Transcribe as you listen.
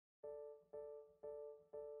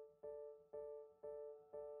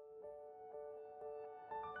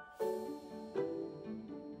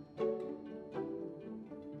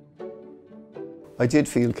I did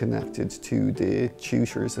feel connected to the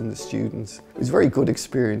tutors and the students. It was a very good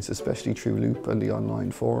experience, especially through Loop and the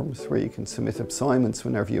online forums where you can submit assignments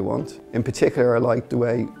whenever you want. In particular, I liked the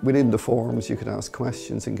way within the forums you could ask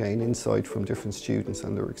questions and gain insight from different students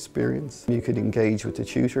and their experience. You could engage with the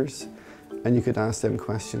tutors and you could ask them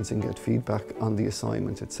questions and get feedback on the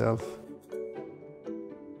assignment itself.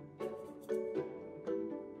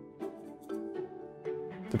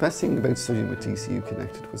 The best thing about studying with DCU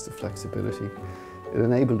Connected was the flexibility. It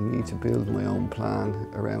enabled me to build my own plan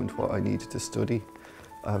around what I needed to study.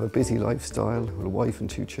 I have a busy lifestyle with a wife and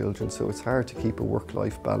 2 children, so it's hard to keep a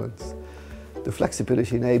work-life balance. The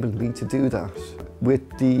flexibility enabled me to do that. With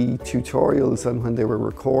the tutorials and when they were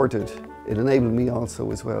recorded, it enabled me also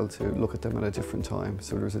as well to look at them at a different time,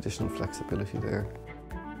 so there was additional flexibility there.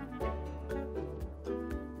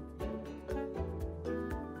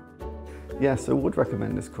 Yes, I would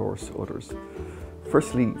recommend this course to others.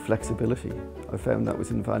 Firstly, flexibility. I found that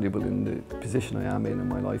was invaluable in the position I am in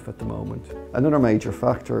my life at the moment. Another major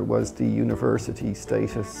factor was the university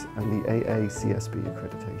status and the AACSB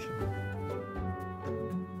accreditation.